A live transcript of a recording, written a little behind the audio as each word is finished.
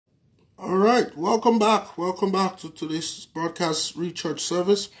All right, welcome back. Welcome back to today's broadcast Rechurch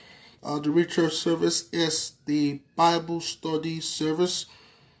service. The Rechurch service is the Bible study service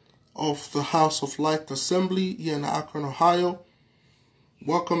of the House of Light Assembly here in Akron, Ohio.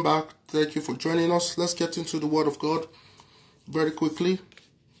 Welcome back. Thank you for joining us. Let's get into the Word of God very quickly.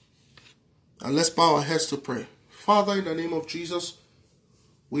 And let's bow our heads to pray. Father, in the name of Jesus,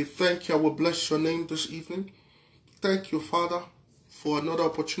 we thank you. I will bless your name this evening. Thank you, Father, for another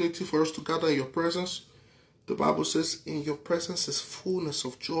opportunity for us to gather in your presence. The Bible says, in your presence is fullness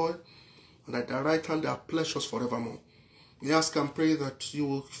of joy, and at the right hand there are pleasures forevermore. We ask and pray that you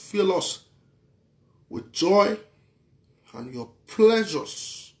will fill us with joy, and your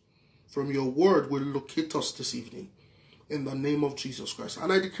pleasures from your word will locate us this evening. In the name of Jesus Christ.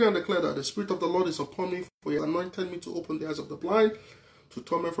 And I declare and declare that the Spirit of the Lord is upon me, for he has anointed me to open the eyes of the blind, to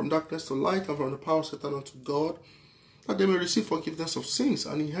turn men from darkness to light, and from the power of Satan unto God, that they may receive forgiveness of sins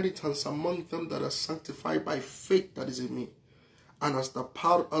and inheritance among them that are sanctified by faith that is in me. And as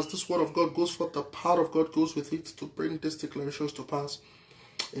this word of God goes forth, the power of God goes with it to bring these declarations to pass.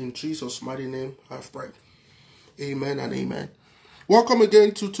 In Jesus' mighty name, I have prayed. Amen and amen. Welcome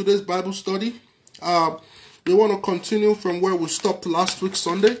again to today's Bible study. We want to continue from where we stopped last week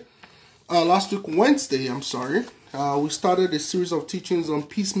Wednesday. We started a series of teachings on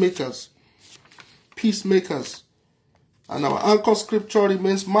peacemakers. Peacemakers. And our anchor scripture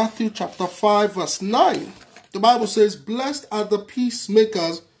remains Matthew chapter 5 verse 9. The Bible says, "Blessed are the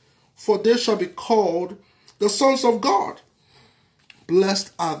peacemakers, for they shall be called the sons of God."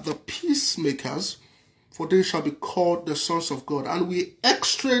 Blessed are the peacemakers, for they shall be called the sons of God. And we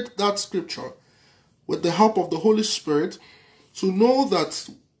extract that scripture with the help of the Holy Spirit to know that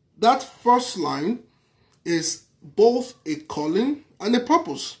that first line is both a calling and a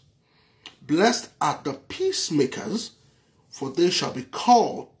purpose. Blessed are the peacemakers, for they shall be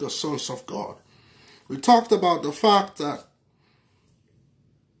called the sons of God. We talked about the fact that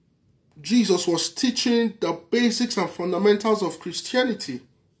Jesus was teaching the basics and fundamentals of Christianity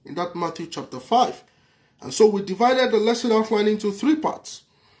in that Matthew chapter 5. And so we divided the lesson outline into 3 parts.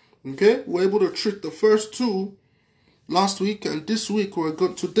 Okay, we're able to treat the first 2 last week, and this week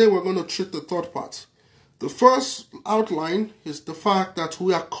today we're going to treat the 3rd part. The first outline is the fact that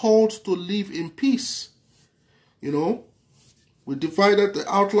we are called to live in peace. We divided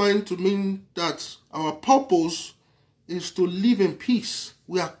the outline to mean that our purpose is to live in peace.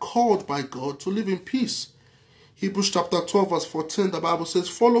 We are called by God to live in peace. Hebrews chapter 12 verse 14, the Bible says,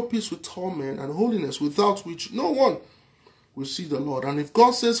 "Follow peace with all men and holiness, without which no one will see the Lord." And if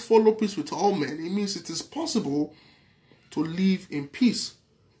God says follow peace with all men, it means it is possible to live in peace.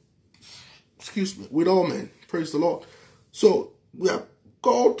 With all men. Praise the Lord. So we are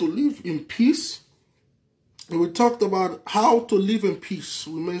called to live in peace. And we talked about how to live in peace.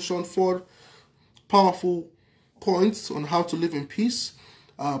 We mentioned 4 powerful points on how to live in peace.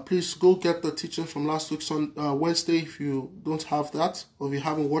 Please go get the teaching from last week's on Wednesday if you don't have that, or if you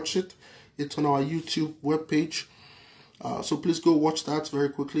haven't watched it. It's on our YouTube webpage. So please go watch that very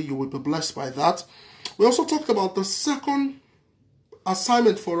quickly. You will be blessed by that. We also talked about the second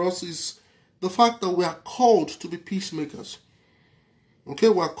assignment for us is the fact that we are called to be peacemakers. Okay,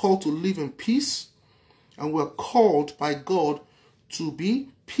 we are called to live in peace, and we are called by God to be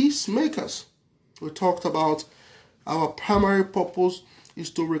peacemakers. We talked about our primary purpose is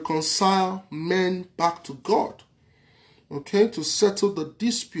to reconcile men back to God. Okay, to settle the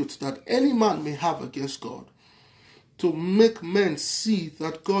dispute that any man may have against God. To make men see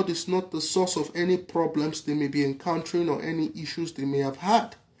that God is not the source of any problems they may be encountering or any issues they may have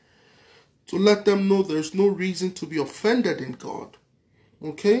had. To let them know there's no reason to be offended in God.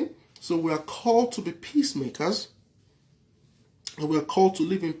 Okay? So we are called to be peacemakers. And we are called to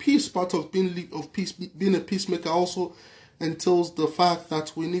live in peace. Part of being a peacemaker also entails the fact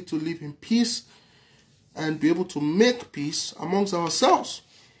that we need to live in peace and be able to make peace amongst ourselves,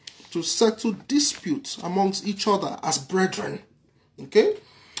 to settle disputes amongst each other as brethren. Okay?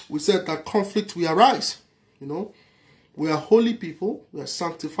 We said that conflict will arise. We are holy people. We are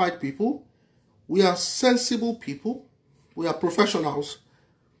sanctified people. We are sensible people. We are professionals.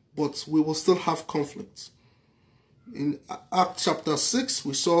 But we will still have conflicts. In Acts chapter 6,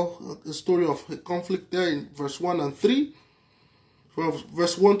 we saw the story of a conflict there in verse 1 and 3. From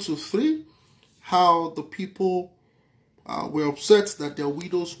verse 1 to 3, how the people were upset that their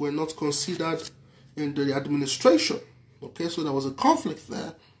widows were not considered in the administration. Okay, so there was a conflict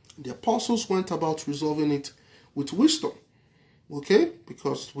there. The apostles went about resolving it with wisdom. Okay,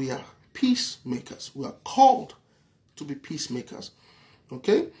 because we are peacemakers. We are called to be peacemakers.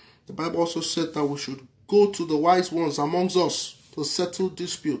 Okay, the Bible also said that we should go to the wise ones amongst us to settle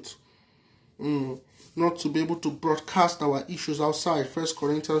disputes. not to be able to broadcast our issues outside. 1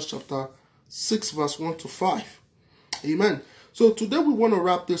 Corinthians chapter 6 verse 1 to 5. Amen. So today we want to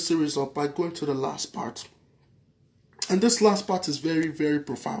wrap this series up by going to the last part. And this last part is very, very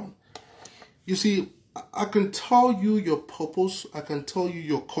profound. You see, I can tell you your purpose. I can tell you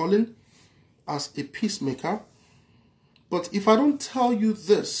your calling as a peacemaker. But if I don't tell you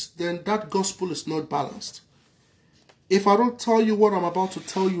this, then that gospel is not balanced. If I don't tell you what I'm about to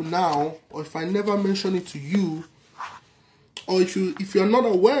tell you now, or if I never mention it to you, or if you're not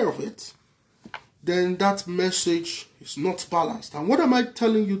aware of it, then that message is not balanced. And what am I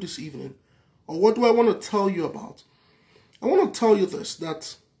telling you this evening? Or what do I want to tell you about? I want to tell you this,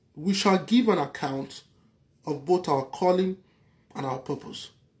 that we shall give an account of both our calling and our purpose.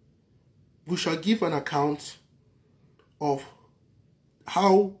 We shall give an account of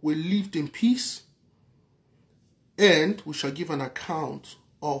how we lived in peace, and we shall give an account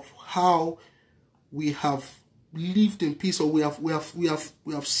of how we have lived in peace, or we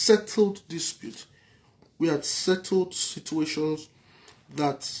have settled disputes. We have settled situations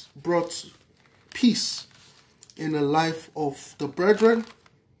that brought peace in the life of the brethren,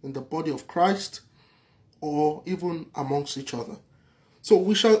 in the body of Christ, or even amongst each other. So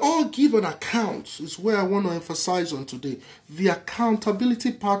we shall all give an account, is where I want to emphasize on today. The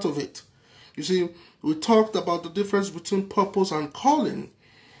accountability part of it. You see, we talked about the difference between purpose and calling.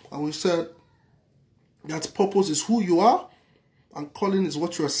 And we said that purpose is who you are, and calling is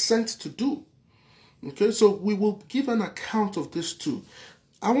what you are sent to do. Okay, so we will give an account of this too.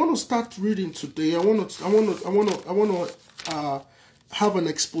 I want to start reading today. I want to have an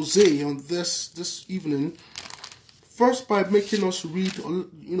expose on this evening. First, by making us read,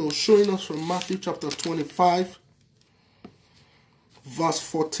 showing us from Matthew chapter 25, verse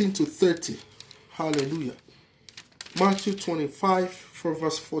 14 to 30. Hallelujah. Matthew 25, from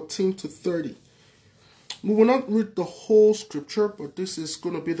verse 14 to 30. We will not read the whole scripture, but this is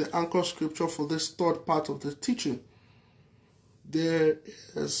going to be the anchor scripture for this third part of the teaching. There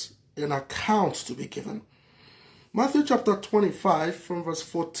is an account to be given. Matthew chapter 25, from verse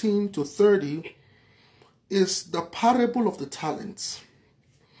 14 to 30, is the parable of the talents.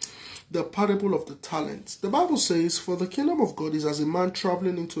 The parable of the talents. The Bible says, "For the kingdom of God is as a man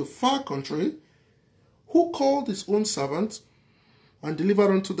traveling into a far country, who called his own servants and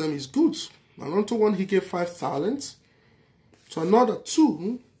delivered unto them his goods. And unto one he gave 5 talents, to another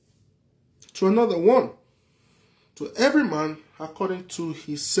 2, to another 1, to every man according to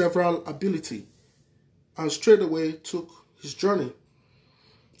his several ability, and straightway took his journey.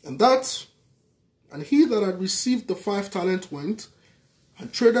 And he that had received the 5 talents went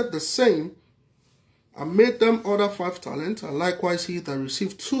and traded the same, and made them other 5 talents. And likewise he that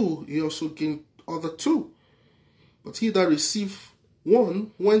received 2, he also gained other 2. But he that received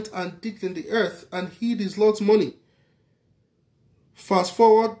 1 went and digged in the earth and hid his Lord's money." Fast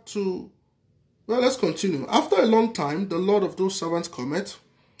forward to, let's continue. "After a long time, the Lord of those servants cometh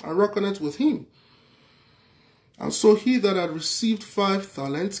and reckoneth with him. And so he that had received 5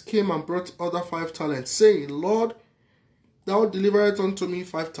 talents came and brought other 5 talents, saying, Lord, thou deliveredst unto me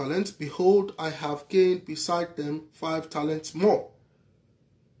 5 talents. Behold, I have gained beside them 5 talents more.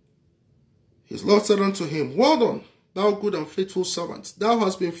 His Lord said unto him, Well done, thou good and faithful servant. Thou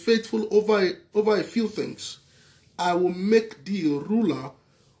hast been faithful over a few things. I will make thee a ruler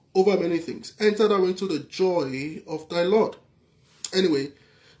over many things. Enter thou into the joy of thy Lord." Anyway,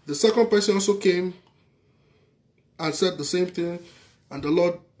 the second person also came and said the same thing, and the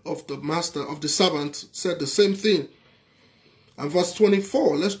Lord of the master of the servant said the same thing. And verse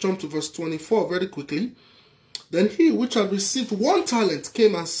 24, let's jump to verse 24 very quickly. "Then he which had received 1 talent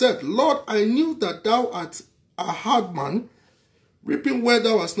came and said, Lord, I knew that thou art a hard man, reaping where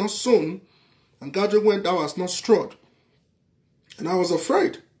thou hast not sown, and gathering where thou hast not strawed. And I was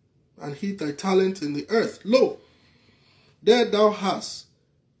afraid, and hid thy talent in the earth. Lo, there thou hast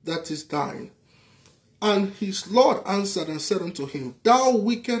that is thine. And his Lord answered and said unto him, Thou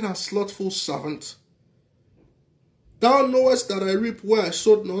wicked and slothful servant, thou knowest that I reap where I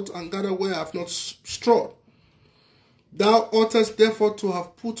sowed not, and gather where I have not strawed. Thou oughtest therefore to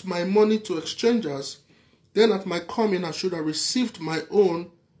have put my money to exchangers. Then at my coming I should have received my own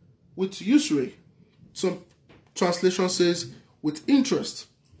with usury." Some translation says, with interest.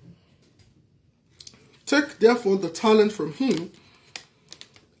 "Take therefore the talent from him,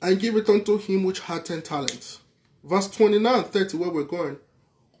 and give it unto him which had 10 talents. Verse 29 and 30, where we're going.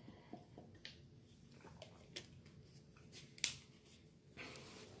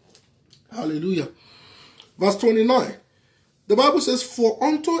 Hallelujah. Verse 29. The Bible says, "For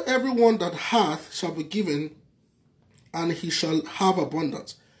unto everyone that hath shall be given, and he shall have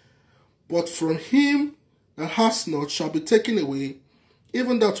abundance. But from him that has not shall be taken away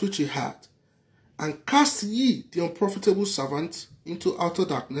even that which he had. And cast ye the unprofitable servant into outer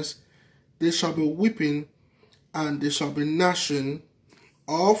darkness. They shall be weeping, and they shall be gnashing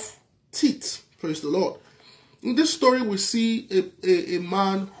of teeth. Praise the Lord. In this story, we see a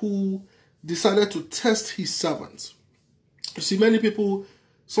man who decided to test his servants. You see, many people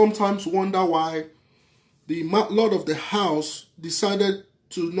sometimes wonder why the Lord of the house decided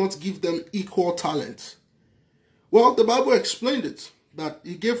to not give them equal talent. Well, the Bible explained it, that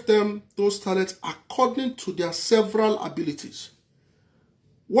he gave them those talents according to their several abilities.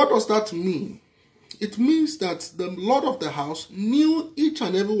 What does that mean? It means that the Lord of the house knew each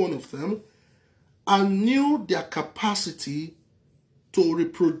and every one of them and knew their capacity to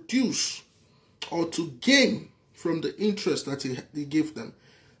reproduce or to gain from the interest that he gave them.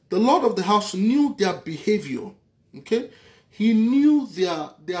 The Lord of the house knew their behavior. Okay? He knew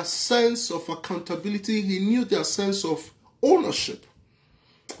their sense of accountability. He knew their sense of ownership.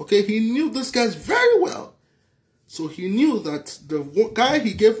 Okay? He knew these guys very well. So he knew that the guy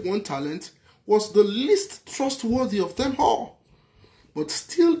he gave one talent was the least trustworthy of them all. But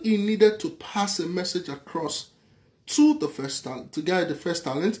still he needed to pass a message across to the first talent, to guy the first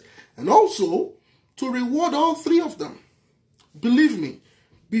talent, and also to reward all three of them. Believe me,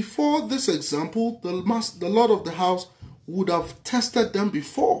 before this example, the Lord of the house would have tested them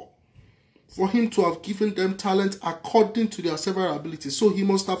before for him to have given them talent according to their several abilities. So he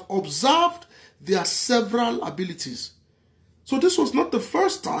must have observed their several abilities. So this was not the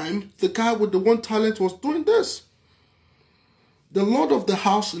first time the guy with the one talent was doing this. The Lord of the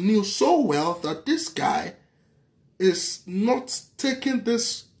house knew so well that this guy is not taking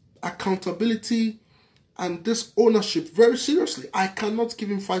this accountability and this ownership very seriously. I cannot give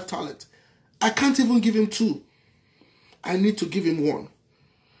him 5 talents. I can't even give him 2. I need to give him 1.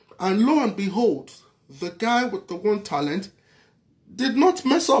 And lo and behold, the guy with the 1 talent did not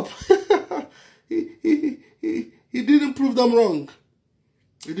mess up. He didn't prove them wrong.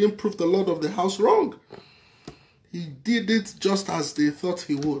 He didn't prove the Lord of the house wrong. He did it just as they thought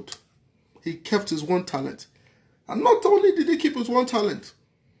he would. He kept his 1 talent. And not only did he keep his 1 talent,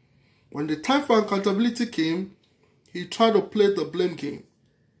 when the time for accountability came, he tried to play the blame game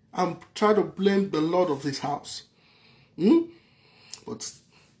and tried to blame the Lord of his house. But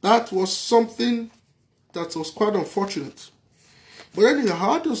that was something that was quite unfortunate. But anyhow,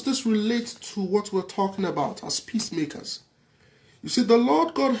 how does this relate to what we're talking about as peacemakers? You see, the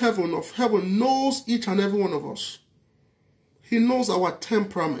Lord God of heaven knows each and every one of us. He knows our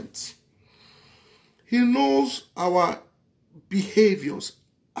temperament. He knows our behaviors,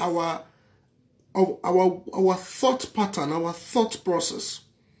 our thought pattern, our thought process.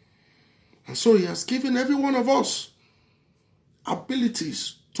 And so he has given every one of us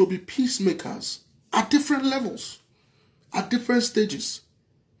abilities to be peacemakers at different levels, at different stages,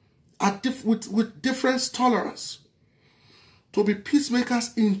 with different tolerance, to be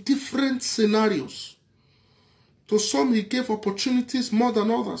peacemakers in different scenarios. To some, he gave opportunities more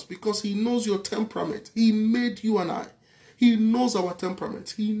than others because he knows your temperament. He made you and I. He knows our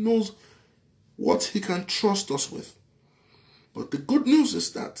temperament. He knows what he can trust us with. But the good news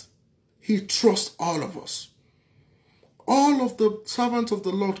is that he trusts all of us. All of the servants of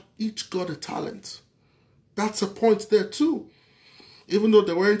the Lord each got a talent. That's a point there too. Even though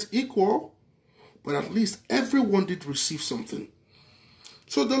they weren't equal, but at least everyone did receive something.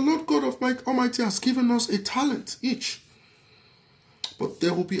 So the Lord God of Almighty has given us a talent each. But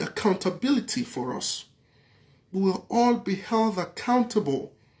there will be accountability for us. We will all be held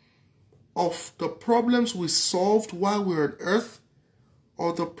accountable of the problems we solved while we were on earth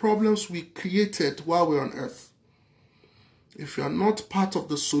or the problems we created while we were on earth. If you are not part of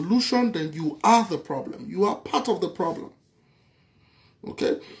the solution, then you are the problem. You are part of the problem.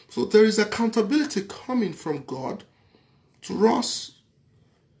 Okay? So there is accountability coming from God to us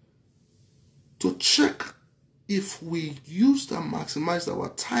to check if we used and maximized our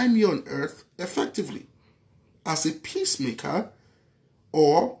time here on earth effectively as a peacemaker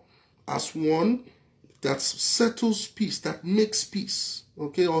or as one that settles peace, that makes peace,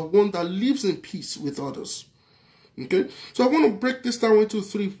 okay, or one that lives in peace with others. Okay, so I want to break this down into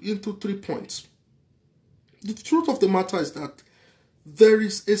three points. The truth of the matter is that there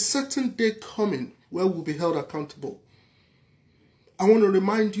is a certain day coming where we'll be held accountable. I want to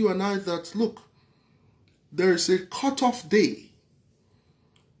remind you and I that, look, there is a cutoff day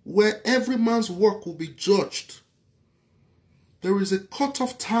where every man's work will be judged. There is a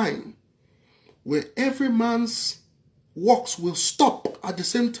cutoff time where every man's works will stop at the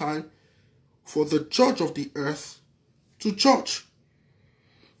same time for the judge of the earth to judge.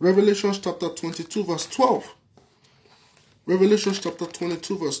 Revelation chapter 22 verse 12. Revelation chapter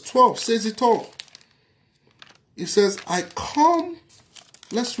 22 verse 12 says it all. It says, I come.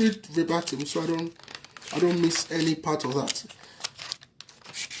 Let's read verbatim so I don't miss any part of that.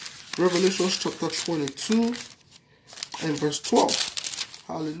 Revelation chapter 22 and verse 12.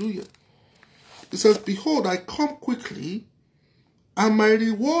 Hallelujah. It says, behold, I come quickly, and my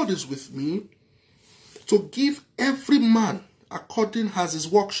reward is with me, to give every man according as his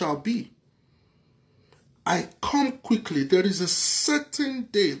work shall be. I come quickly. There is a certain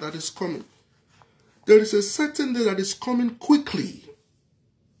day that is coming. There is a certain day that is coming quickly,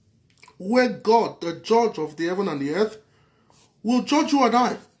 where God, the judge of the heaven and the earth, will judge you and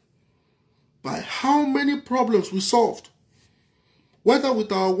I by how many problems we solved, whether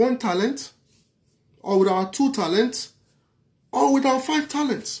with our 1 talent, or with our 2 talents, or with our 5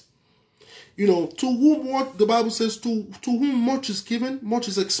 talents. You know, to whom what the Bible says, to whom much is given, much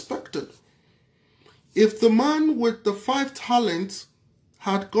is expected. If the man with the 5 talents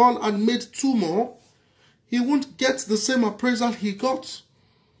had gone and made 2 more, he wouldn't get the same appraisal he got.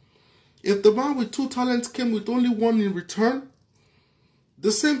 If the man with 2 talents came with only 1 in return,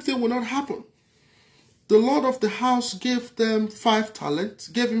 the same thing will not happen. The Lord of the house gave him 5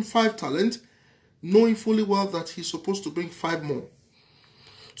 talents, knowing fully well that he's supposed to bring 5 more.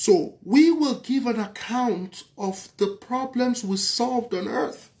 So we will give an account of the problems we solved on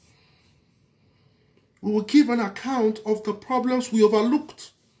earth. We will give an account of the problems we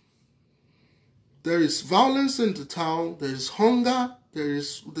overlooked. There is violence in the town, there is hunger,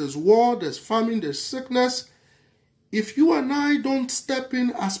 there's war, there's famine, there's sickness. If you and I don't step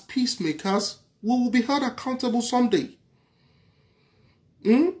in as peacemakers, we will be held accountable someday.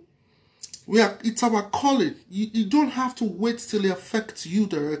 It's our calling. You don't have to wait till it affects you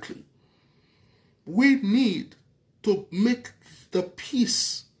directly. We need to make the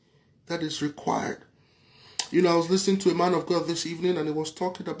peace that is required. You know, I was listening to a man of God this evening, and he was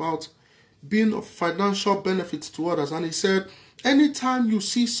talking about being of financial benefit to others. And he said, anytime you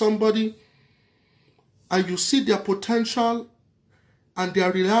see somebody and you see their potential and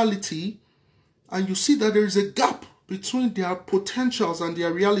their reality, and you see that there is a gap between their potentials and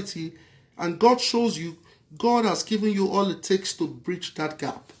their reality, and God shows you, God has given you all it takes to bridge that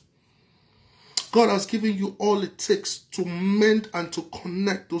gap. God has given you all it takes to mend and to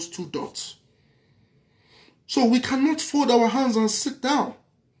connect those 2 dots. So we cannot fold our hands and sit down.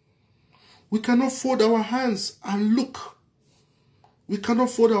 We cannot fold our hands and look. We cannot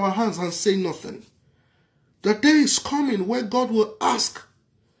fold our hands and say nothing. The day is coming where God will ask,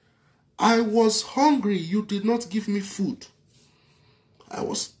 I was hungry, you did not give me food. I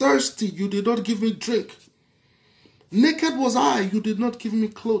was thirsty, you did not give me drink. Naked was I, you did not give me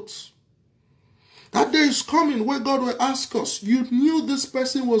clothes. That day is coming where God will ask us, you knew this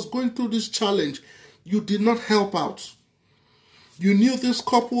person was going through this challenge, you did not help out. You knew this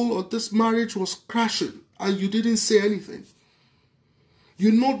couple or this marriage was crashing and you didn't say anything.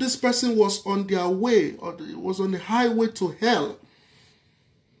 You know this person was on their way or was on the highway to hell,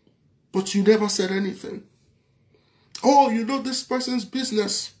 but you never said anything. Oh, you know this person's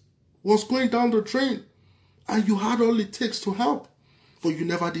business was going down the drain and you had all it takes to help, but you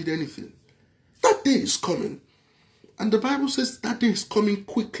never did anything. That day is coming. And the Bible says that day is coming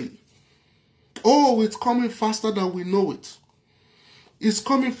quickly. Oh, it's coming faster than we know it. It's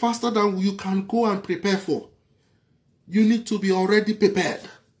coming faster than you can go and prepare for. You need to be already prepared.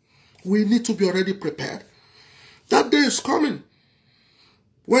 We need to be already prepared. That day is coming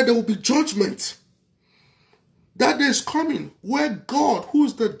where there will be judgment. That day is coming where God, who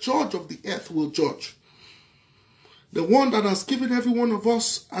is the judge of the earth, will judge. The one that has given every one of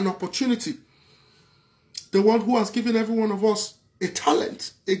us an opportunity. The one who has given every one of us a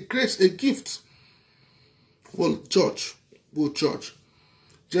talent, a grace, a gift, will judge.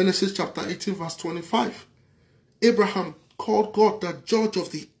 Genesis chapter 18 verse 25. Abraham called God the judge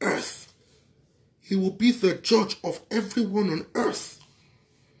of the earth. He will be the judge of everyone on earth.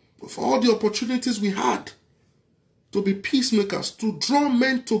 With all the opportunities we had to be peacemakers, to draw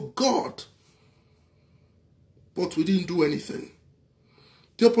men to God, but we didn't do anything.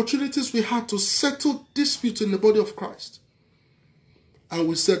 The opportunities we had to settle disputes in the body of Christ, and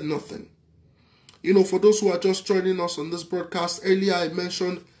we said nothing. You know, for those who are just joining us on this broadcast, earlier I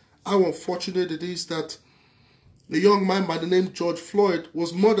mentioned how unfortunate it is that a young man by the name George Floyd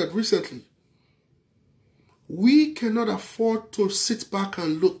was murdered recently. We cannot afford to sit back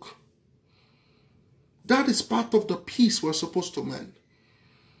and look. That is part of the peace we're supposed to mend.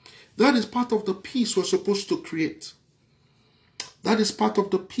 That is part of the peace we're supposed to create. That is part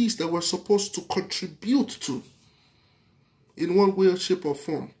of the peace that we're supposed to contribute to. in one way, shape, or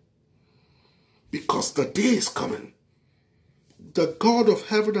form. Because the day is coming. The God of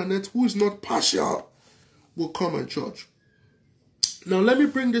heaven and earth, who is not partial, will come and judge. Now let me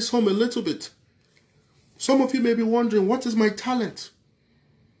bring this home a little bit. Some of you may be wondering, what is my talent?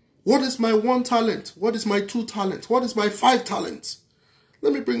 What is my 1 talent? What is my 2 talents? What is my 5 talents?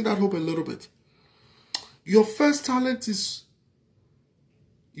 Let me bring that home a little bit. Your first talent is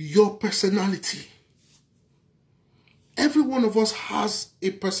your personality. Every one of us has a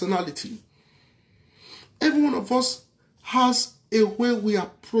personality. Every one of us has a way we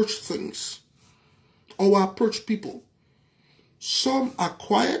approach things or approach people. Some are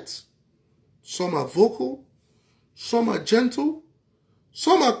quiet, some are vocal, some are gentle,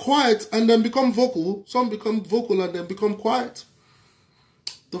 some are quiet and then become vocal, some become vocal and then become quiet.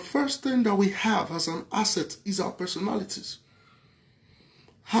 The first thing that we have as an asset is our personalities.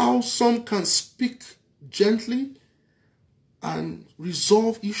 How some can speak gently and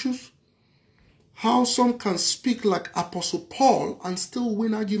resolve issues. How some can speak like Apostle Paul and still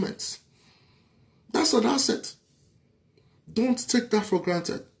win arguments. That's an asset. Don't take that for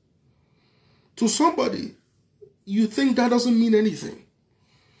granted. To somebody, you think that doesn't mean anything.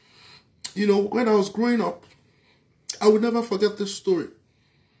 You know, when I was growing up, I would never forget this story.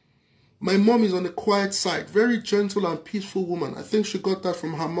 My mom is on the quiet side, very gentle and peaceful woman. I think she got that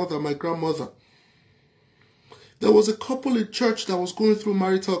from her mother, my grandmother. There was a couple in church that was going through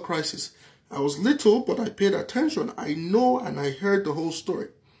marital crisis. I was little, but I paid attention. I know and I heard the whole story.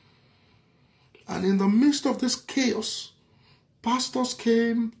 And in the midst of this chaos, pastors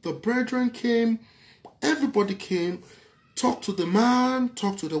came, the brethren came, everybody came, talked to the man,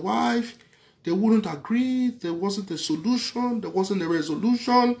 talked to the wife. They wouldn't agree. There wasn't a solution. There wasn't a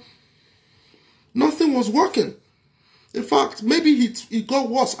resolution. Nothing was working. In fact, maybe it got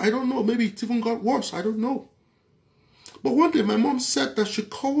worse. I don't know. Maybe it even got worse. I don't know. But one day my mom said that she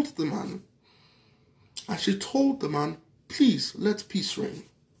called the man and she told the man, please let peace reign.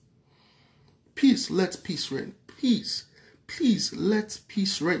 Please let peace reign. Please let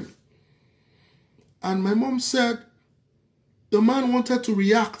peace reign. And my mom said the man wanted to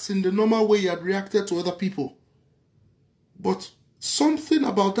react in the normal way he had reacted to other people. But something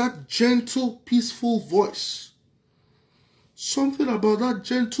about that gentle, peaceful voice,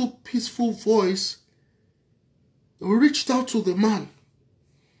 reached out to the man.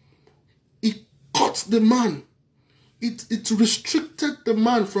 It caught the man. It restricted the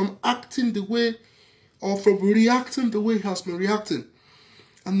man from acting the way or from reacting the way he has been reacting.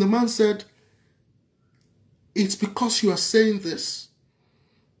 And the man said, it's because you are saying this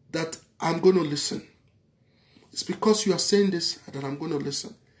that I'm going to listen. It's because you are saying this that I'm going to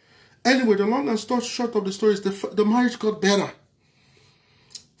listen. Anyway, the long and short of the story is the marriage got better.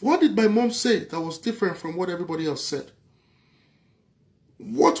 What did my mom say that was different from what everybody else said?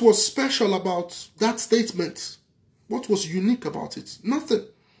 What was special about that statement? What was unique about it? Nothing.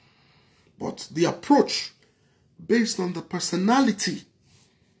 But the approach based on the personality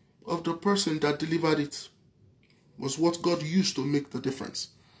of the person that delivered it was what God used to make the difference.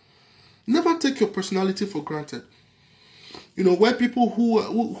 Never take your personality for granted. You know, where people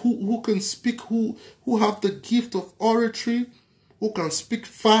who can speak, who have the gift of oratory, who can speak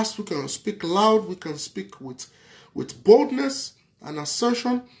fast, who can speak loud, who can speak with boldness and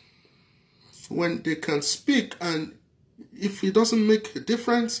assertion. When they can speak, and if it doesn't make a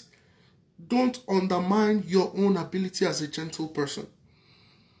difference, don't undermine your own ability as a gentle person.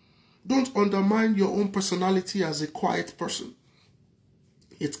 Don't undermine your own personality as a quiet person.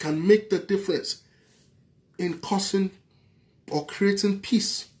 It can make the difference in causing or creating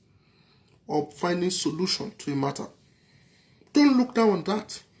peace or finding solution to a matter. Don't look down on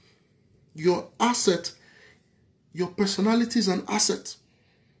that. Your asset, your personality is an asset.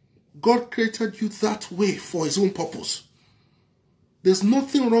 God created you that way for his own purpose. There's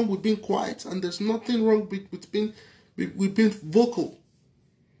nothing wrong with being quiet, and there's nothing wrong with being vocal.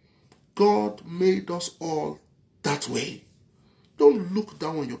 God made us all that way. Don't look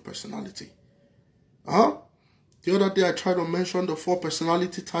down on your personality. The other day I tried to mention the 4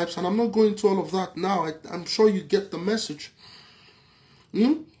 personality types, and I'm not going into all of that now. I'm sure you get the message.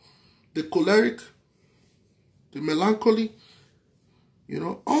 The choleric, the melancholy,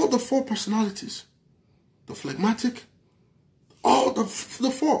 all the 4 personalities. The phlegmatic, all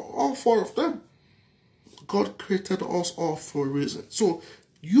all 4 of them. God created us all for a reason. So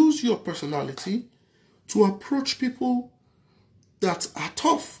use your personality to approach people that are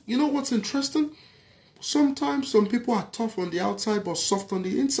tough. You know what's interesting? Sometimes some people are tough on the outside but soft on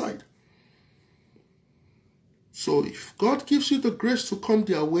the inside. So if God gives you the grace to come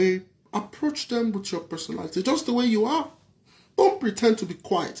their way, approach them with your personality, just the way you are. Don't pretend to be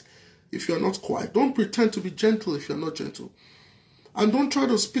quiet if you're not quiet. Don't pretend to be gentle if you're not gentle. And don't try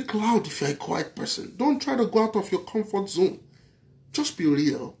to speak loud if you're a quiet person. Don't try to go out of your comfort zone. Just be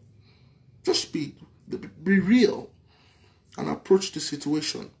real. Just be real and approach the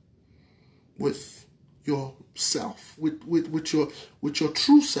situation with yourself, with your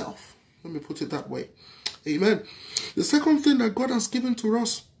true self. Let me put it that way. Amen. The second thing that God has given to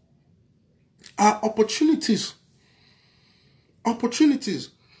us are opportunities. Opportunities.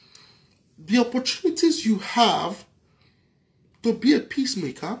 The opportunities you have to be a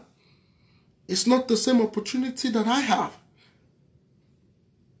peacemaker is not the same opportunity that I have.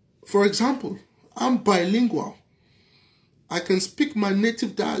 For example, I'm bilingual. I can speak my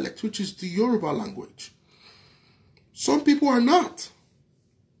native dialect, which is the Yoruba language. Some people are not.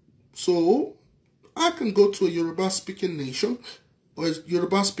 So, I can go to a Yoruba-speaking nation or a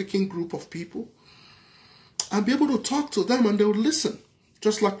Yoruba-speaking group of people and be able to talk to them and they will listen.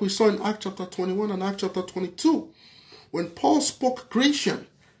 Just like we saw in Acts chapter 21 and Acts chapter 22, when Paul spoke Grecian.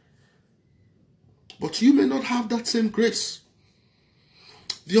 But you may not have that same grace.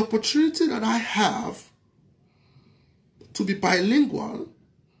 The opportunity that I have to be bilingual,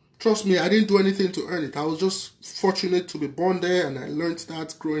 trust me, I didn't do anything to earn it. I was just fortunate to be born there and I learned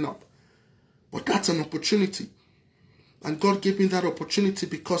that growing up. But that's an opportunity. And God gave me that opportunity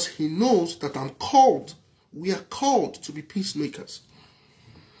because He knows that I'm called. We are called to be peacemakers.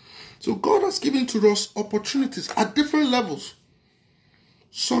 So God has given to us opportunities at different levels.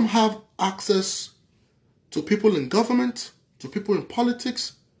 Some have access to people in government, to people in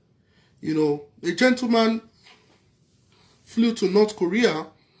politics. You know, a gentleman flew to North Korea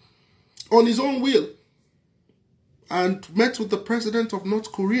on his own will and met with the president of North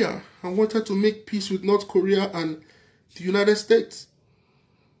Korea and wanted to make peace with North Korea and the United States.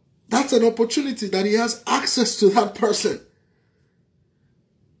 That's an opportunity that he has access to that person.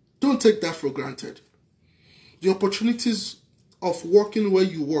 Don't take that for granted. The opportunities of working where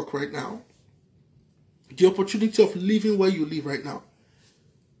you work right now. The opportunity of living where you live right now.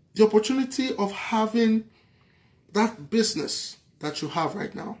 The opportunity of having that business that you have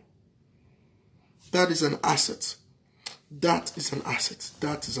right now. That is an asset. That is an asset.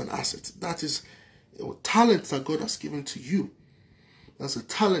 That is an asset. That is a talent that God has given to you. That's a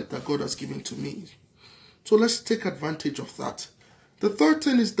talent that God has given to me. So let's take advantage of that. The third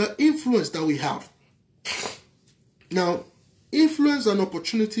thing is the influence that we have. Now, influence and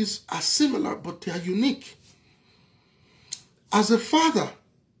opportunities are similar, but they are unique. As a father,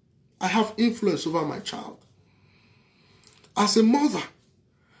 I have influence over my child. As a mother,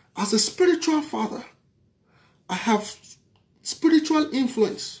 as a spiritual father, I have spiritual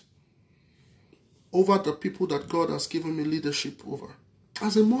influence over the people that God has given me leadership over.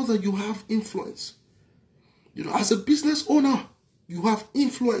 As a mother, you have influence. You know, as a business owner, you have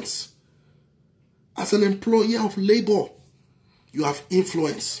influence. As an employer of labor, you have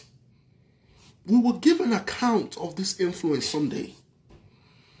influence. We will give an account of this influence someday.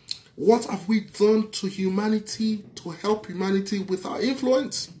 What have we done to humanity to help humanity with our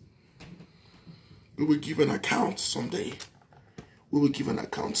influence? We will give an account someday. We will give an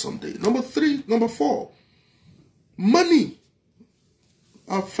account someday. Number four, money,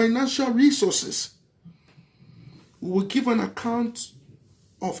 our financial resources. We will give an account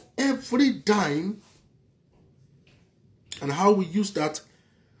of every dime and how we use that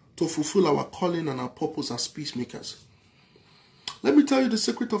to fulfill our calling and our purpose as peacemakers. Let me tell you the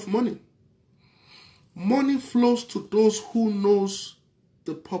secret of money. Money flows to those who knows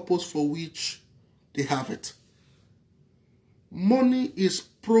the purpose for which they have it. Money is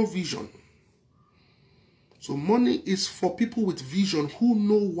provision. So money is for people with vision who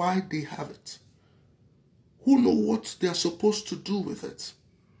know why they have it. Who know what they are supposed to do with it.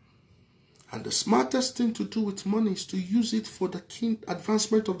 And the smartest thing to do with money is to use it for the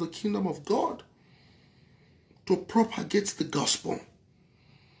advancement of the kingdom of God. To propagate the gospel.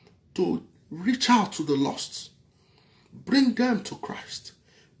 To reach out to the lost. Bring them to Christ.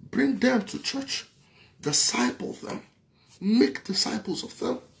 Bring them to church. Disciple them. Make disciples of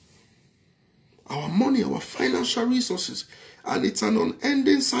them. Our money, our financial resources. And it's an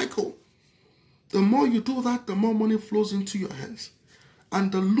unending cycle. The more you do that, the more money flows into your hands. And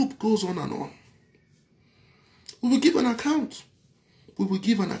the loop goes on and on. We will give an account. We will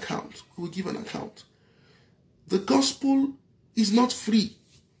give an account. We will give an account. The gospel is not free.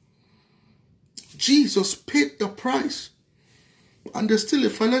 Jesus paid the price. And there's still a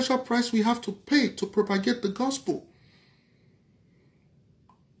financial price we have to pay to propagate the gospel.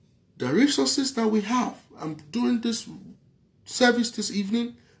 The resources that we have, I'm doing this service this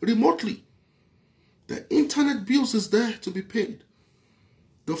evening remotely. The internet bills is there to be paid.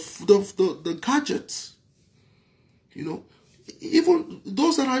 The gadgets, even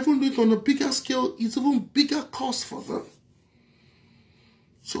those that are even doing it on a bigger scale, it's even bigger cost for them.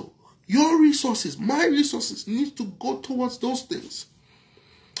 So your resources, my resources, need to go towards those things.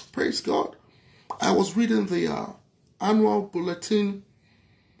 Praise God. I was reading the annual bulletin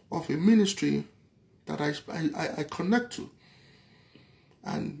of a ministry that I connect to.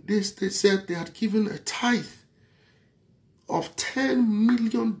 And they said they had given a tithe of $10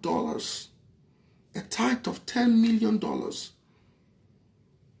 million. A tithe of $10 million to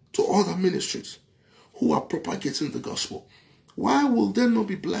other ministries who are propagating the gospel. Why will they not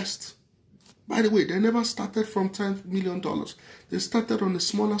be blessed? By the way, they never started from $10 million. They started on a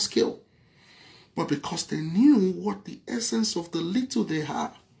smaller scale. But because they knew what the essence of the little they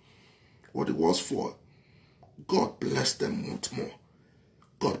had, what it was for, God blessed them with more.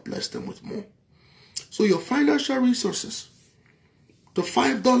 God blessed them with more. So your financial resources, the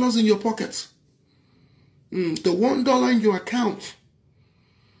 $5 in your pocket, the $1 in your account,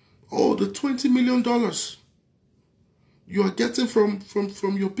 or the $20 million you are getting from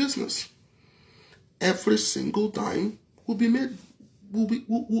your business, every single dime will be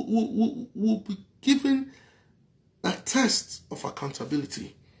given a test of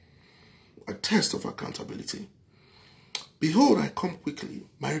accountability. A test of accountability. Behold, I come quickly.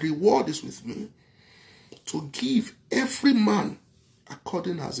 My reward is with me, to give every man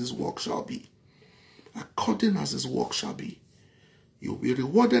according as his work shall be. According as his work shall be. You'll be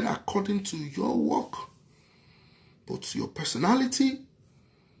rewarded according to your work. Both your personality,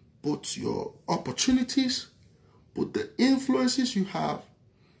 both your opportunities, both the influences you have,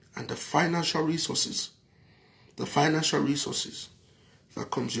 and the financial resources. The financial resources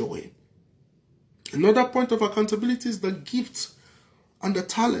that comes your way. Another point of accountability is the gifts and the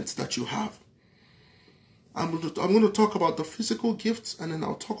talents that you have. I'm going to talk about the physical gifts, and then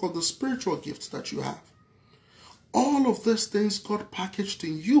I'll talk about the spiritual gifts that you have. All of these things God packaged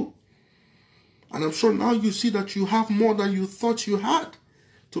in you. And I'm sure now you see that you have more than you thought you had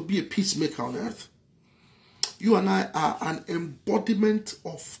to be a peacemaker on earth. You and I are an embodiment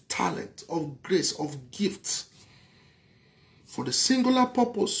of talent, of grace, of gifts for the singular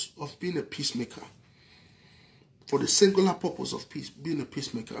purpose of being a peacemaker. For the singular purpose of being a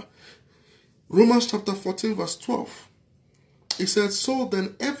peacemaker. Romans chapter 14 verse 12. It says, so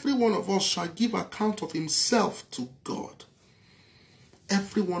then every one of us shall give account of himself to God.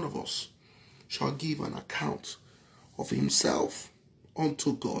 Every one of us shall give an account of himself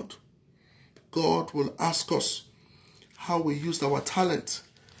unto God. God will ask us how we used our talent,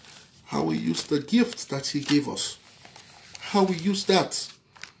 how we used the gift that he gave us, how we used that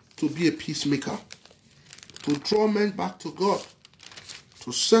to be a peacemaker, to draw men back to God,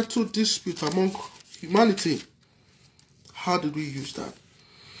 to settle dispute among humanity. How did we use that?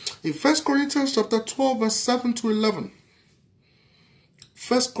 In 1 Corinthians chapter 12 verse 7 to 11,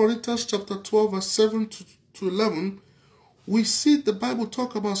 1 Corinthians chapter 12 verse 7 to 11, we see the Bible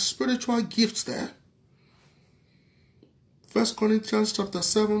talk about spiritual gifts there. 1 Corinthians chapter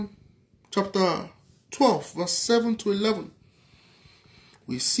 12 verse 7 to 11.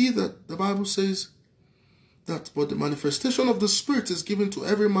 We see that the Bible says that, but the manifestation of the Spirit is given to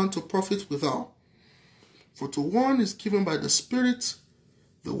every man to profit withal. For to one is given by the Spirit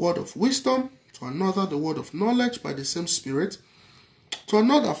the word of wisdom, to another the word of knowledge by the same Spirit, to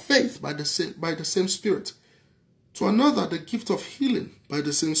another faith by the same Spirit, to another the gift of healing by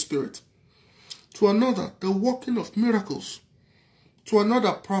the same Spirit, to another the working of miracles, to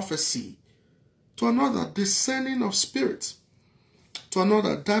another prophecy, to another discerning of spirits, to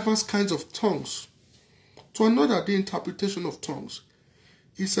another diverse kinds of tongues, to another the interpretation of tongues.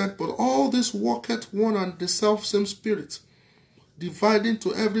 He said, but all this worketh one and the selfsame Spirit, dividing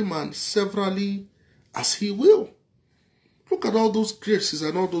to every man severally as he will. Look at all those graces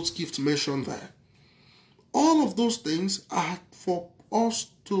and all those gifts mentioned there. All of those things are for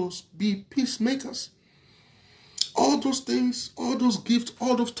us to be peacemakers. All those things, all those gifts,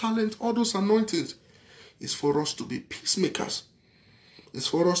 all those talents, all those anointings is for us to be peacemakers. It's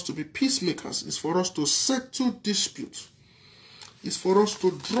for us to be peacemakers. It's for us to settle disputes. It's for us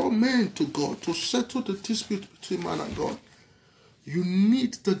to draw men to God, to settle the dispute between man and God. You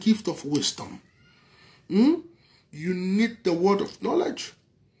need the gift of wisdom. You need the word of knowledge.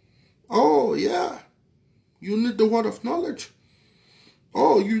 Oh, yeah. You need the word of knowledge.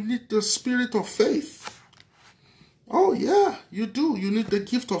 Oh, you need the spirit of faith. Oh, yeah, you do. You need the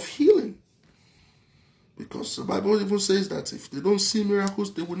gift of healing. Because the Bible even says that if they don't see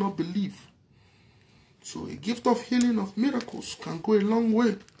miracles, they will not believe. So a gift of healing, of miracles, can go a long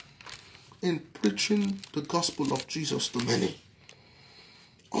way in preaching the gospel of Jesus to many.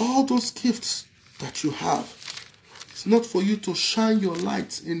 All those gifts that you have, it's not for you to shine your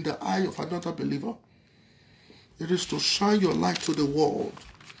light in the eye of another believer. It is to shine your light to the world,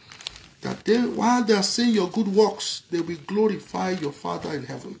 that they, while they are seeing your good works, they will glorify your Father in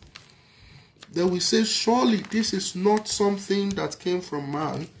heaven. They will say, surely this is not something that came from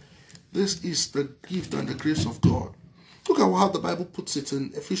man. This is the gift and the grace of God. Look at how the Bible puts it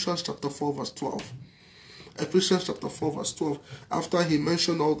in Ephesians chapter 4 verse 12. Ephesians chapter 4 verse 12. After he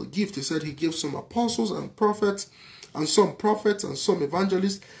mentioned all the gifts, he said he gave some apostles and prophets, and some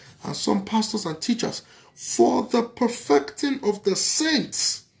evangelists, and some pastors and teachers, for the perfecting of the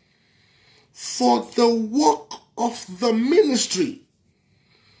saints, for the work of the ministry,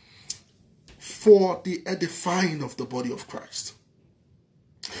 for the edifying of the body of Christ,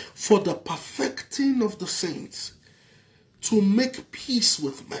 for the perfecting of the saints, to make peace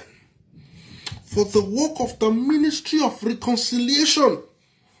with men, for the work of the ministry of reconciliation,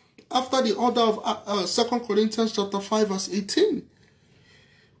 after the order of 2 Corinthians chapter 5 verse 18,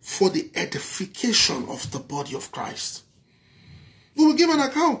 for the edification of the body of Christ. We will give an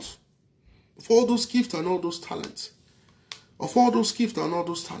account of all those gifts and all those talents, all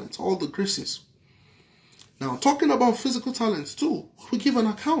the graces. Now, talking about physical talents too, we give an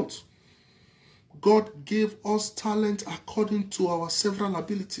account. God gave us talent according to our several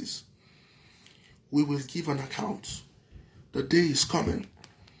abilities. We will give an account. The day is coming,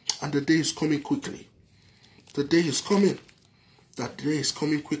 and the day is coming quickly. The day is coming. That day is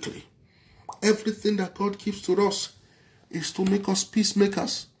coming quickly. Everything that God gives to us is to make us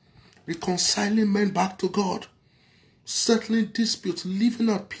peacemakers, reconciling men back to God, settling disputes, living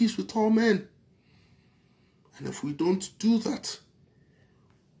at peace with all men. And if we don't do that,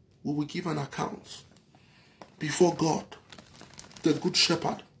 we will give an account before God, the Good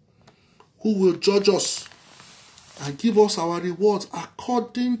Shepherd, who will judge us and give us our rewards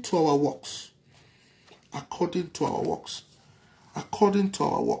according to our works. According to our works. According to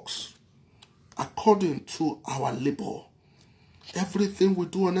our works. According to our labor. Everything we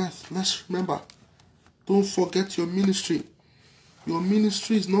do on earth, let's remember, don't forget your ministry. Your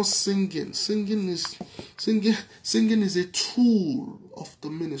ministry is not singing. Singing is a tool of the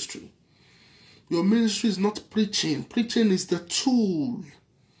ministry. Your ministry is not preaching. Preaching is the tool.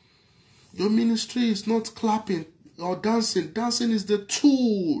 Your ministry is not clapping or dancing. Dancing is the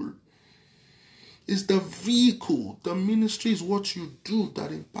tool. It's the vehicle. The ministry is what you do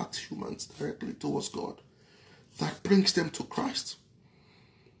that impacts humans directly towards God, that brings them to Christ.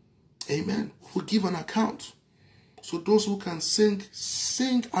 Amen. We give an account. So those who can sing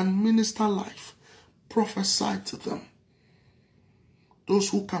and minister life, prophesy to them. Those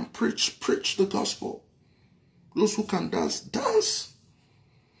who can preach the gospel. Those who can dance.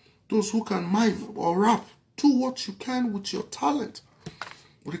 Those who can mime or rap, do what you can with your talent.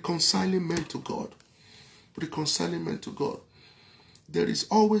 Reconciling men to God. Reconciling men to God. There is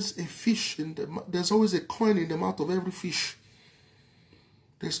always a fish there's always a coin in the mouth of every fish.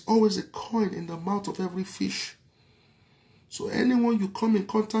 There's always a coin in the mouth of every fish. So anyone you come in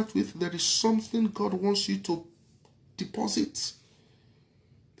contact with, there is something God wants you to deposit.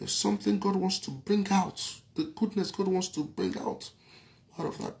 There's something God wants to bring out. The goodness God wants to bring out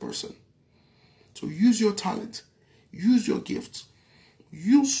of that person. So use your talent. Use your gift.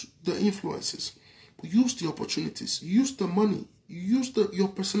 Use the influences. Use the opportunities. Use the money. Use your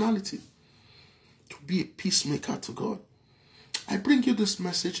personality to be a peacemaker to God. I bring you this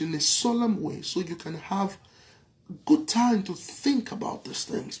message in a solemn way so you can have good time to think about these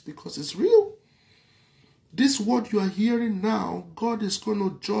things, because it's real. This word you are hearing now, God is going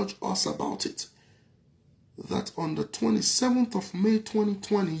to judge us about it. That on the 27th of May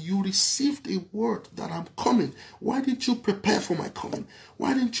 2020, you received a word that I'm coming. Why didn't you prepare for my coming?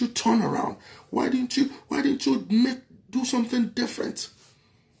 Why didn't you turn around? Why didn't you do something different?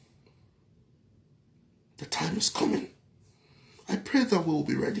 The time is coming. I pray that we will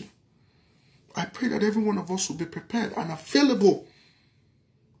be ready. I pray that every one of us will be prepared and available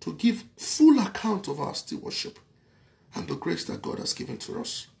to give full account of our stewardship and the grace that God has given to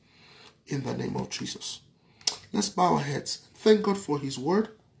us. In the name of Jesus. Let's bow our heads. Thank God for His word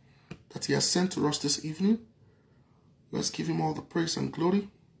that He has sent to us this evening. Let's give Him all the praise and glory.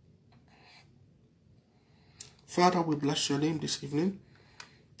 Father, we bless your name this evening.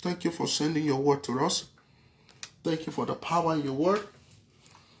 Thank you for sending your word to us. Thank you for the power in your word.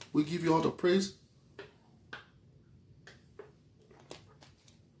 We give you all the praise.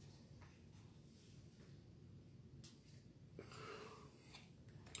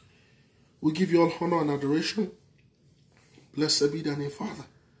 We give you all honor and adoration. Blessed be thy name, Father.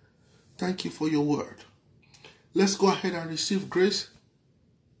 Thank you for your word. Let's go ahead and receive grace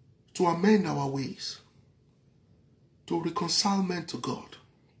to amend our ways, to reconcile men to God,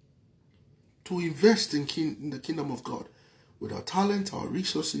 to invest in the kingdom of God with our talent, our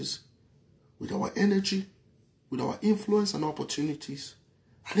resources, with our energy, with our influence and opportunities,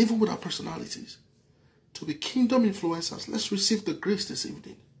 and even with our personalities, to be kingdom influencers. Let's receive the grace this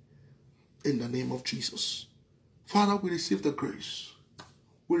evening in the name of Jesus. Father, we receive the grace.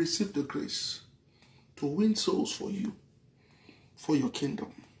 We receive the grace to win souls for you, for your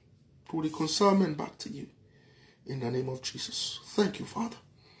kingdom, to reconcile men back to you in the name of Jesus. Thank you, Father.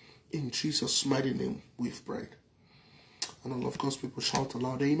 In Jesus' mighty name we've prayed. And all of God's people shout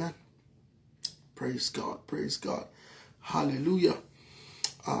aloud, amen. Praise God, praise God. Hallelujah.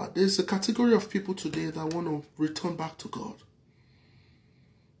 There's a category of people today that want to return back to God.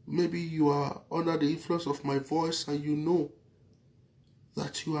 Maybe you are under the influence of my voice and you know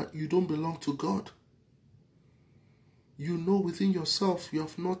that you don't belong to God. You know within yourself you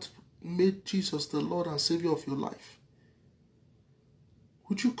have not made Jesus the Lord and Savior of your life.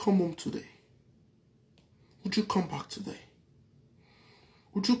 Would you come home today? Would you come back today?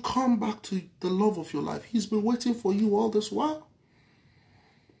 Would you come back to the love of your life? He's been waiting for you all this while.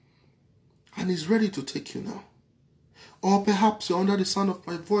 And he's ready to take you now. Or perhaps you're under the sound of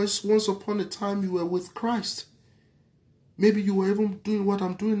my voice. Once upon a time you were with Christ. Maybe you were even doing what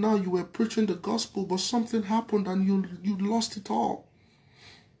I'm doing now. You were preaching the gospel, but something happened and you lost it all.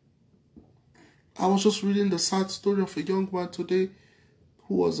 I was just reading the sad story of a young man today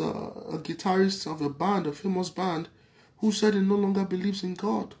who was a guitarist of a band, a famous band, who said he no longer believes in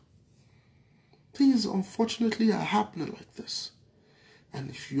God. Things, unfortunately, are happening like this. And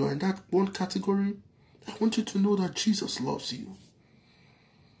if you are in that one category, I want you to know that Jesus loves you.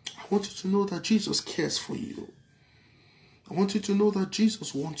 I want you to know that Jesus cares for you. I want you to know that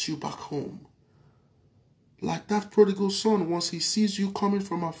Jesus wants you back home. Like that prodigal son, once he sees you coming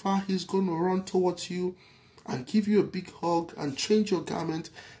from afar, he's going to run towards you and give you a big hug and change your garment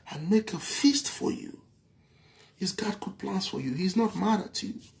and make a feast for you. He's got good plans for you. He's not mad at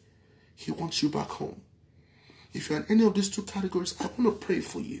you. He wants you back home. If you're in any of these two categories, I want to pray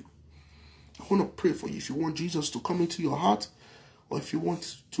for you. I want to pray for you. If you want Jesus to come into your heart, or if you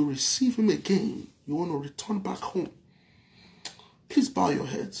want to receive him again, you want to return back home, please bow your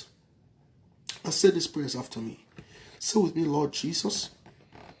heads and say these prayers after me. Say with me, Lord Jesus,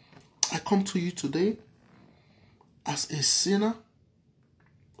 I come to you today as a sinner,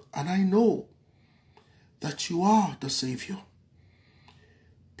 and I know that you are the Savior.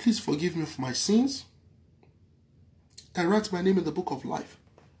 Please forgive me for my sins and write my name in the book of life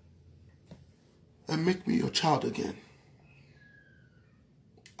and make me your child again.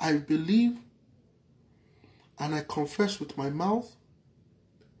 I believe and I confess with my mouth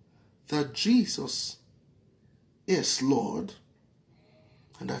that Jesus is Lord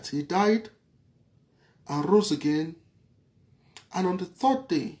and that he died and rose again, and on the third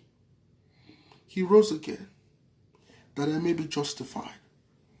day he rose again that I may be justified.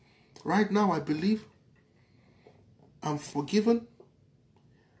 Right now I believe I'm forgiven,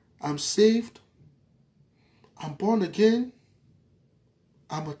 I'm saved, I'm born again,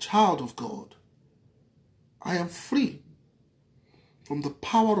 I'm a child of God. I am free from the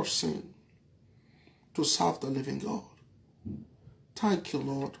power of sin to serve the living God. Thank you,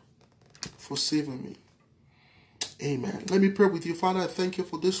 Lord, for saving me. Amen. Let me pray with you. Father, I thank you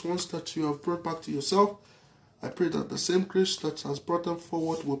for these ones that you have brought back to yourself. I pray that the same grace that has brought them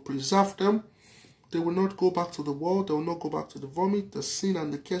forward will preserve them. They will not go back to the world. They will not go back to the vomit. The sin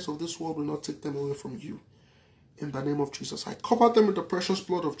and the curse of this world will not take them away from you. In the name of Jesus, I cover them with the precious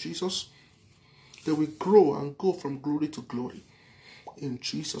blood of Jesus. They will grow and go from glory to glory. In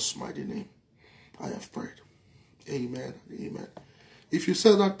Jesus' mighty name, I have prayed. Amen. Amen. If you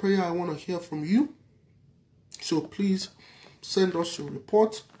said that prayer, I want to hear from you. So please send us your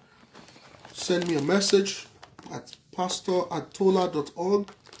report. Send me a message at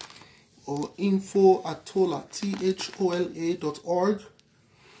pastor@tola.org or info@tola.org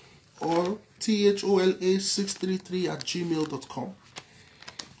or thola633@gmail.com.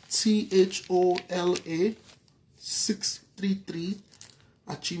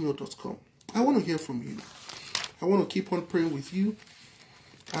 thola633@gmail.com. I want to hear from you. I want to keep on praying with you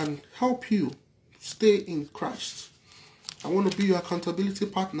and help you stay in Christ. I want to be your accountability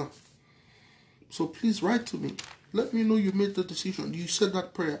partner. So please write to me. Let me know you made the decision. You said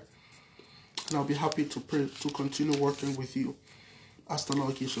that prayer. And I'll be happy to pray to continue working with you as the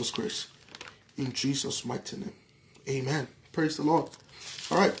Lord gives us grace. In Jesus' mighty name. Amen. Praise the Lord.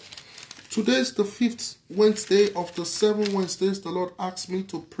 All right. Today is the 5th Wednesday of the 7 Wednesdays. The Lord asked me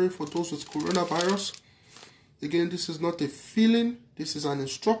to pray for those with coronavirus. Again, this is not a feeling. This is an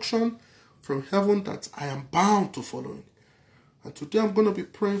instruction from heaven that I am bound to follow it. And today I'm going to be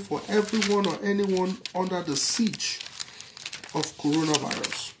praying for everyone or anyone under the siege of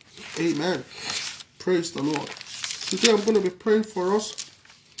coronavirus. Amen. Praise the Lord. Today I'm going to be praying for us.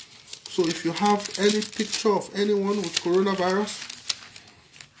 So if you have any picture of anyone with coronavirus,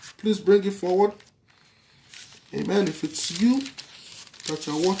 please bring it forward. Amen. If it's you that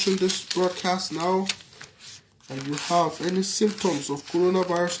are watching this broadcast now and you have any symptoms of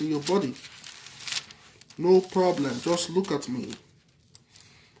coronavirus in your body, no problem. Just look at me.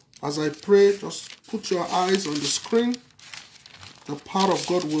 As I pray, just put your eyes on the screen. The power of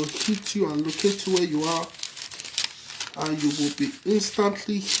God will hit you and locate you where you are, and you will be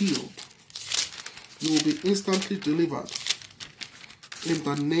instantly healed. You will be instantly delivered in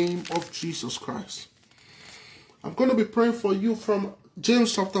the name of Jesus Christ. I'm going to be praying for you from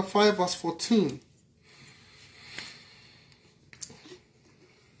James chapter 5 verse 14.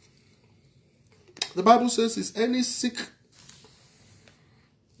 The Bible says, is any sick?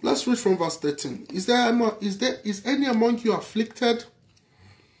 Let's read from verse 13. Is any among you afflicted?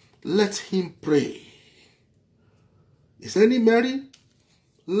 Let him pray. Is any merry?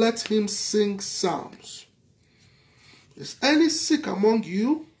 Let him sing psalms. Is any sick among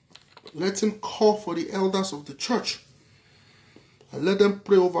you? Let him call for the elders of the church, and let them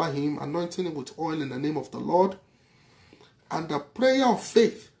pray over him, anointing him with oil in the name of the Lord. And the prayer of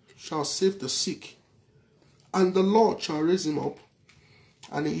faith shall save the sick, and the Lord shall raise him up.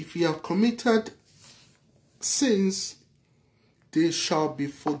 And if he have committed sins, they shall be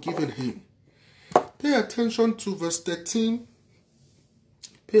forgiven him. Pay attention to verse 13.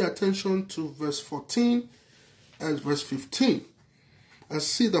 Pay attention to verse 14 and verse 15. And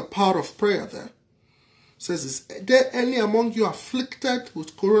see the power of prayer there. It says, is there any among you afflicted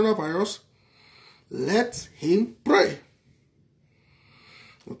with coronavirus? Let him pray.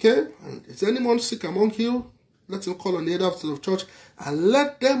 Okay? And is anyone sick among you? Let him call on the elders of the church and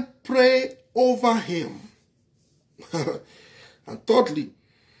let them pray over him. And thirdly,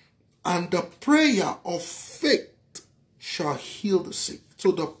 and the prayer of faith shall heal the sick.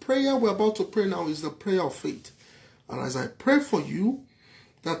 So the prayer we're about to pray now is the prayer of faith. And as I pray for you,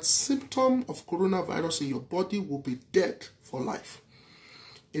 that symptom of coronavirus in your body will be dead for life.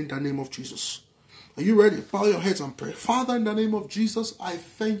 In the name of Jesus. Are you ready? Bow your heads and pray. Father, in the name of Jesus, I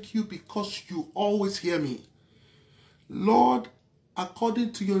thank you because you always hear me. Lord,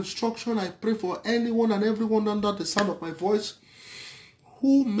 according to your instruction, I pray for anyone and everyone under the sound of my voice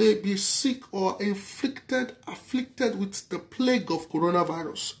who may be sick or afflicted with the plague of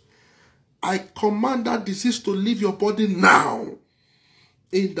coronavirus. I command that disease to leave your body now.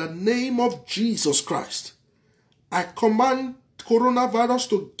 In the name of Jesus Christ. I command coronavirus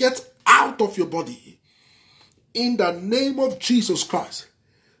to get out of your body. In the name of Jesus Christ.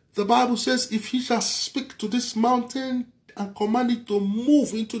 The Bible says, if he shall speak to this mountain and command it to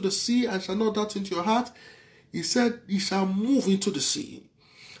move into the sea and shall not doubt into your heart, he said, he shall move into the sea.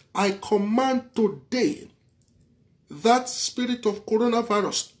 I command today that spirit of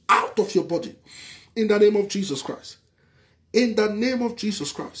coronavirus out of your body. In the name of Jesus Christ. In the name of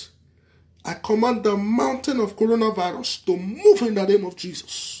Jesus Christ. I command the mountain of coronavirus to move in the name of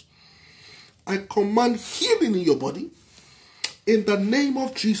Jesus. I command healing in your body. In the name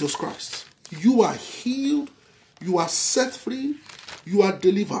of Jesus Christ. You are healed. You are set free. You are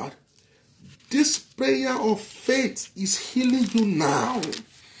delivered. This prayer of faith is healing you now.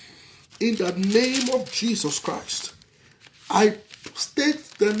 In the name of Jesus Christ. I state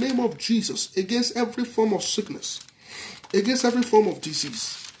the name of Jesus against every form of sickness, against every form of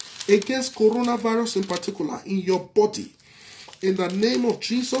disease, against coronavirus in particular in your body. In the name of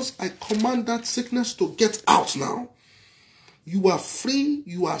Jesus, I command that sickness to get out now. You are free,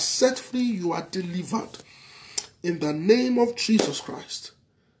 you are set free, you are delivered. In the name of Jesus Christ.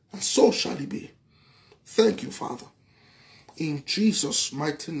 And so shall it be. Thank you, Father. In Jesus'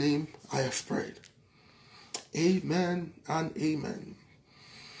 mighty name, I have prayed. Amen and amen.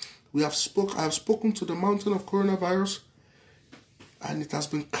 I have spoken to the mountain of coronavirus, and it has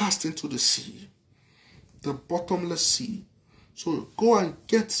been cast into the sea, the bottomless sea. So go and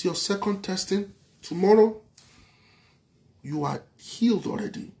get your second testing tomorrow. You are healed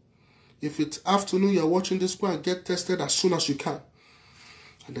already. If it's afternoon, you are watching this, go and get tested as soon as you can.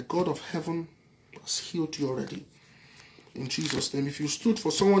 And the God of heaven has healed you already. In Jesus' name. If you stood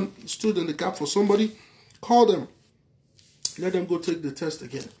in the gap for somebody, call them. Let them go take the test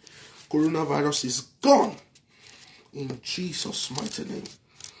again. Coronavirus is gone. In Jesus' mighty name.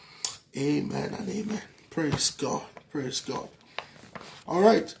 Amen and amen. Praise God. Praise God. All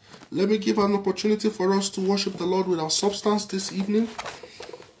right. Let me give an opportunity for us to worship the Lord with our substance this evening.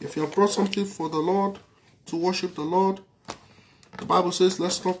 If you have brought something for the Lord, to worship the Lord, the Bible says,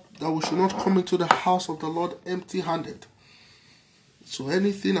 that we should not come into the house of the Lord empty-handed. So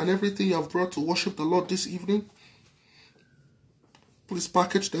anything and everything you have brought to worship the Lord this evening, please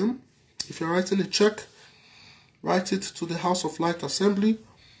package them. If you're writing a check, write it to the House of Light Assembly.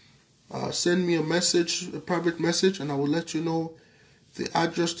 Send me a message, a private message, and I will let you know the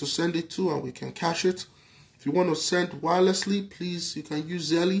address to send it to, and we can cash it. If you want to send wirelessly, please, you can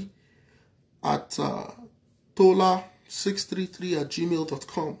use Zelle at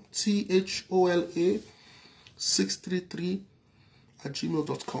tola633@gmail.com.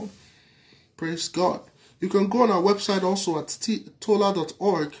 THOLA633@gmail.com. Praise God. You can go on our website also at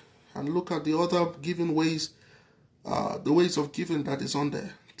tola.org and look at the other giving ways, the ways of giving that is on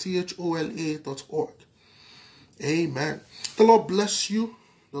there. THOLA.org. Amen. The Lord bless you.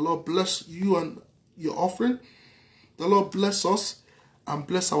 The Lord bless you and your offering. The Lord bless us and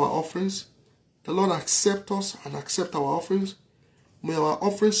bless our offerings. The Lord accept us and accept our offerings. May our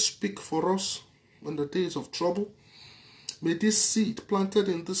offerings speak for us in the days of trouble. May this seed planted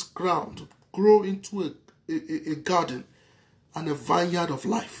in this ground grow into a garden and a vineyard of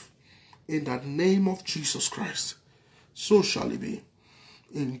life. In the name of Jesus Christ. So shall it be.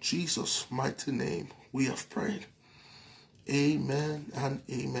 In Jesus' mighty name we have prayed. Amen and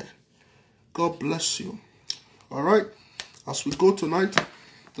amen. God bless you. All right. As we go tonight,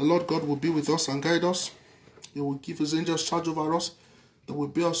 the Lord God will be with us and guide us. He will give his angels charge over us. They will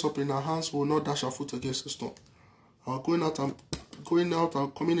bear us up in our hands. We will not dash our foot against the stone. Our going out and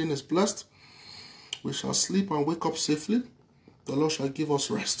coming in is blessed. We shall sleep and wake up safely. The Lord shall give us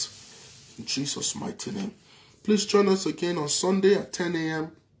rest. In Jesus' mighty name. Please join us again on Sunday at 10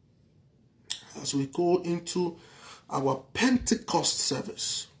 a.m. as we go into our Pentecost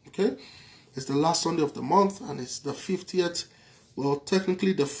service. Okay? It's the last Sunday of the month and it's the 50th, well,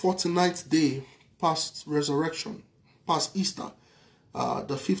 technically the 49th day past resurrection, past Easter.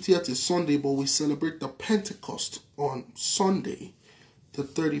 The 50th is Sunday, but we celebrate the Pentecost on Sunday, the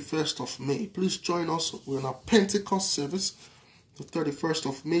 31st of May. Please join us. We're in our Pentecost service, the 31st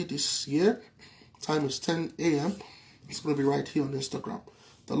of May this year. Time is 10 a.m. It's going to be right here on Instagram.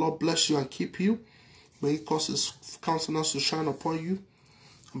 The Lord bless you and keep you. May he cause his countenance to shine upon you.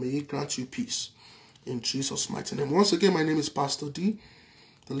 And may he grant you peace. In Jesus' mighty name. Once again, my name is Pastor D,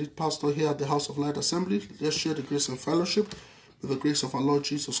 the lead pastor here at the House of Light Assembly. Let's share the grace and fellowship. With the grace of our Lord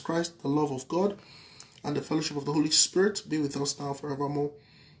Jesus Christ, the love of God, and the fellowship of the Holy Spirit be with us now and forevermore.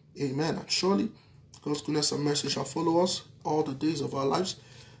 Amen. And surely God's goodness and mercy shall follow us all the days of our lives,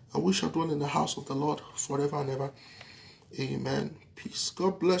 and we shall dwell in the house of the Lord forever and ever. Amen. Peace.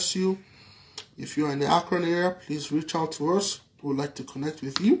 God bless you. If you are in the Akron area, please reach out to us. We would like to connect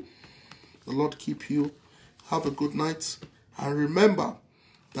with you. The Lord keep you. Have a good night. And remember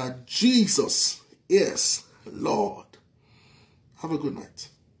that Jesus is Lord. Have a good night.